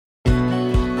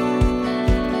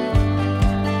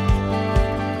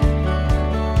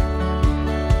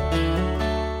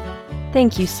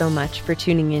Thank you so much for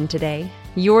tuning in today.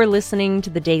 You're listening to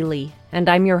The Daily, and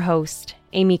I'm your host,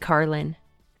 Amy Carlin.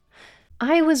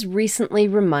 I was recently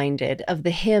reminded of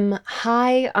the hymn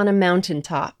High on a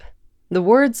Mountaintop. The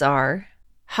words are,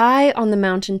 "High on the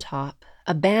mountaintop,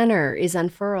 a banner is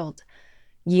unfurled.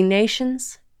 Ye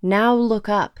nations, now look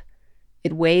up.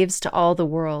 It waves to all the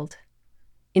world.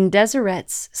 In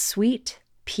Deseret's sweet,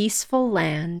 peaceful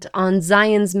land, on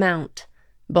Zion's mount,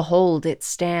 behold it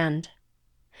stand.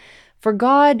 For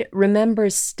God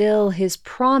remembers still his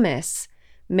promise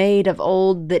made of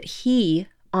old that he,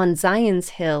 on Zion's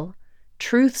hill,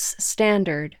 truth's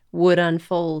standard would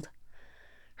unfold.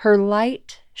 Her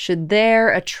light should there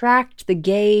attract the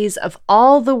gaze of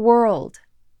all the world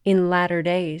in latter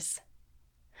days.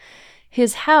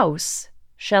 His house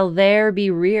shall there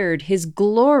be reared, his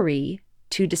glory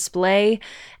to display,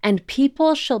 and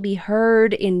people shall be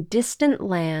heard in distant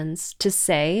lands to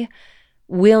say,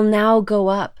 we'll now go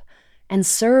up and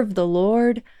serve the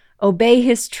Lord, obey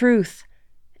his truth,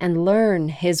 and learn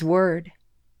his word.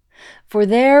 For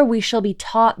there we shall be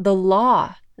taught the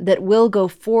law that will go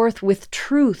forth with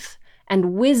truth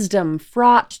and wisdom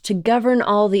fraught to govern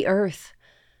all the earth.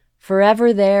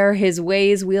 Forever there his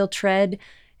ways we'll tread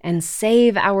and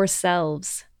save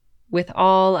ourselves with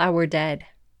all our dead."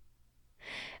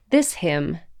 This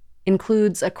hymn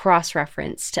includes a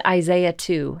cross-reference to Isaiah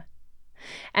 2.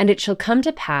 "And it shall come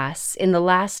to pass in the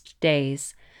last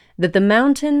days that the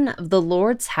mountain of the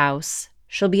Lord's house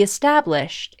shall be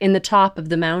established in the top of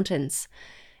the mountains,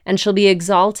 and shall be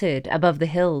exalted above the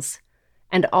hills,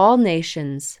 and all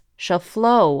nations shall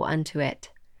flow unto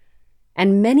it.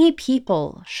 And many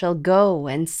people shall go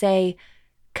and say,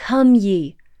 Come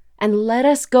ye, and let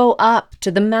us go up to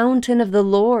the mountain of the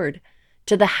Lord,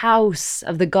 to the house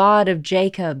of the God of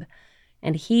Jacob,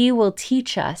 and he will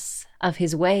teach us of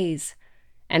his ways,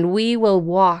 and we will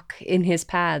walk in his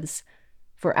paths.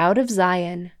 For out of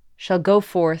Zion shall go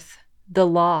forth the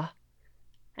law,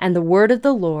 and the word of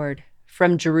the Lord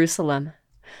from Jerusalem."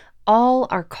 All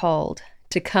are called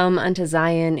to come unto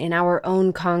Zion in our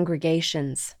own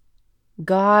congregations.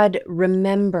 God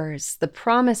remembers the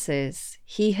promises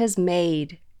he has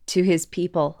made to his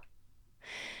people.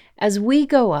 As we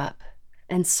go up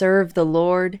and serve the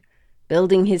Lord,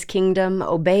 building his kingdom,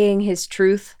 obeying his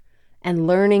truth, and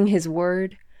learning his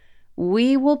word,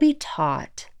 we will be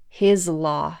taught his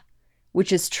law,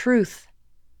 which is truth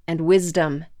and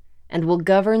wisdom, and will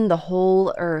govern the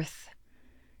whole earth.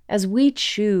 As we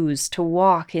choose to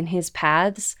walk in his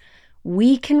paths,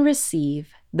 we can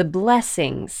receive the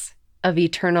blessings of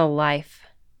eternal life.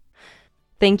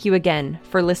 Thank you again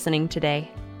for listening today.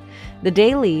 The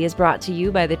Daily is brought to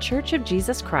you by The Church of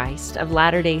Jesus Christ of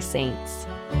Latter-day Saints.